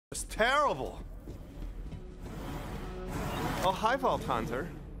It's terrible. Oh, hi, Vault Hunter.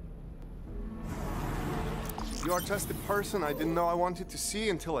 You are just the person I didn't know I wanted to see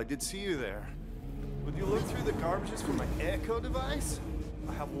until I did see you there. Would you look through the garbages for my echo device?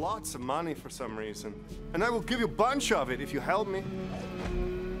 I have lots of money for some reason, and I will give you a bunch of it if you help me.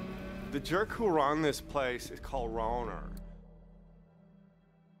 The jerk who runs this place is called Rohner.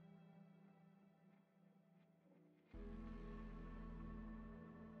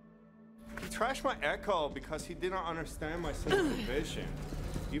 He trashed my echo because he did not understand my sense of vision,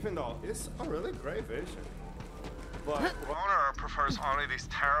 even though it's a really great vision. But Rohner prefers only these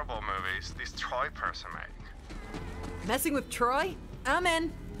terrible movies these Troy person make. Messing with Troy? I'm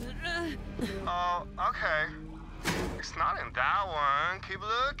in. Oh, okay. It's not in that one. Keep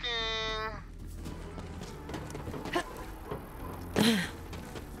looking.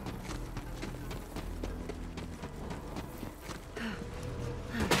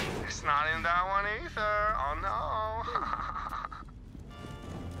 It's not in that one either. Oh no.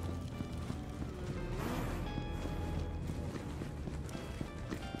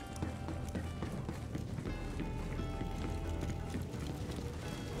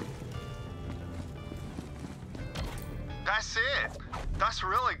 That's it. That's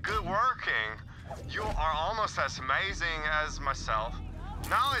really good working. You are almost as amazing as myself.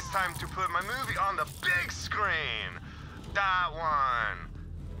 Now it's time to put my movie on the big screen. That one.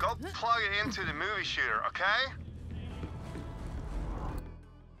 Go plug it into the movie shooter, okay?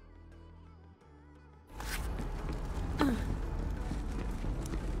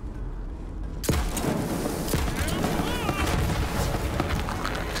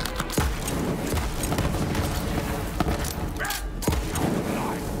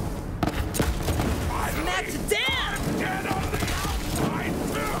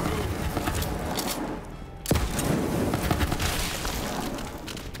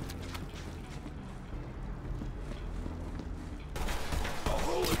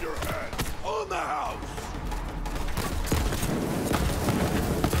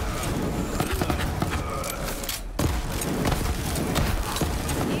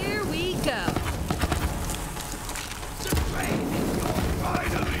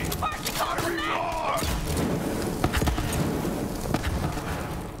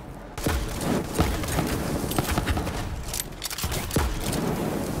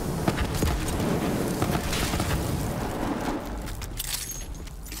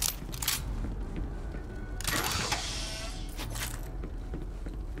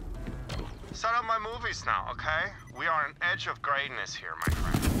 Set up my movies now, okay? We are on edge of greatness here, my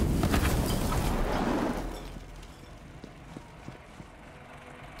friend.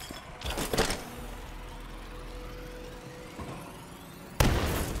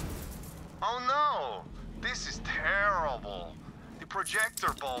 Oh no! This is terrible. The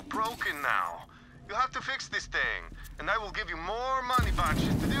projector bulb broken now. You have to fix this thing, and I will give you more money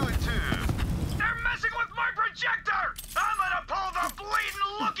bunches to do it too. They're messing with my projector! I'm gonna pull the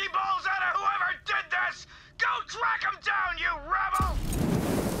bleeding looky balls out of whoever did this! Go track them down, you rebel!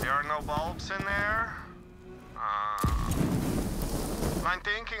 There are no bulbs in there? I'm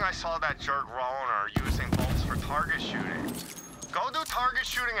thinking I saw that jerk Rohner using bulbs for target shooting. Go do target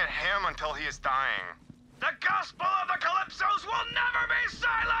shooting at him until he is dying. The gospel of the Calypsos will never be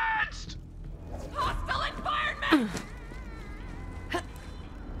silenced! Hostile environment!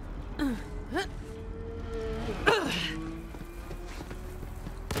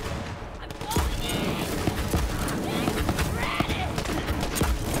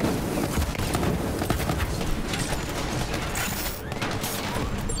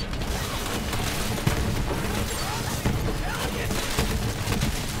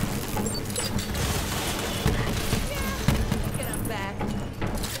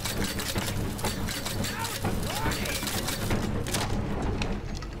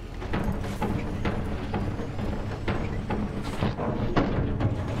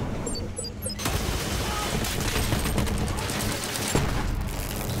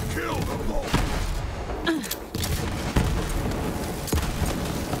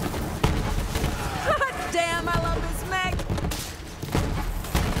 Damn, I love this mech!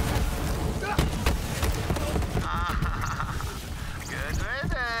 Good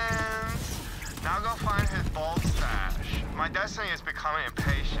riddance. Now go find his bulb stash. My destiny is becoming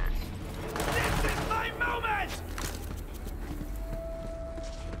impatient. This is my moment!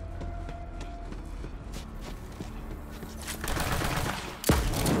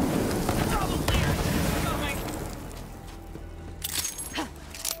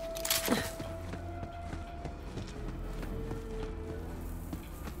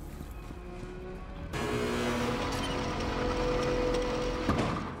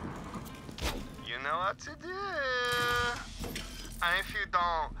 what to do. And if you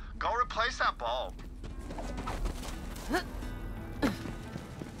don't, go replace that bulb.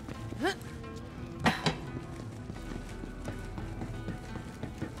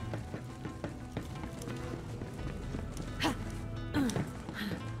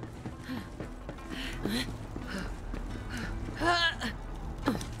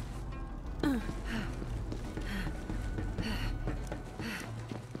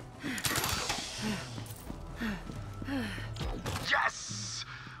 Yes!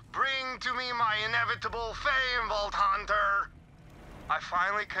 Bring to me my inevitable fame, Vault Hunter! I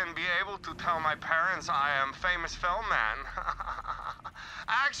finally can be able to tell my parents I am famous film man.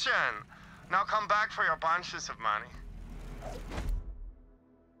 Action! Now come back for your bunches of money.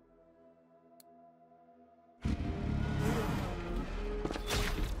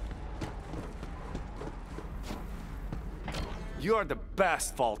 You are the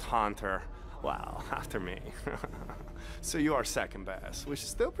best Vault Hunter. Well, after me. So you are second best, which is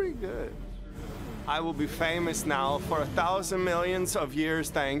still pretty good. I will be famous now for 1,000 millions of years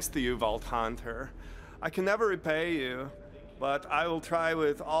thanks to you, Vault Hunter. I can never repay you, but I will try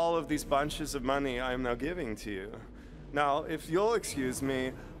with all of these bunches of money I am now giving to you. Now, if you'll excuse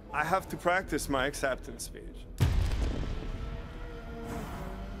me, I have to practice my acceptance speech.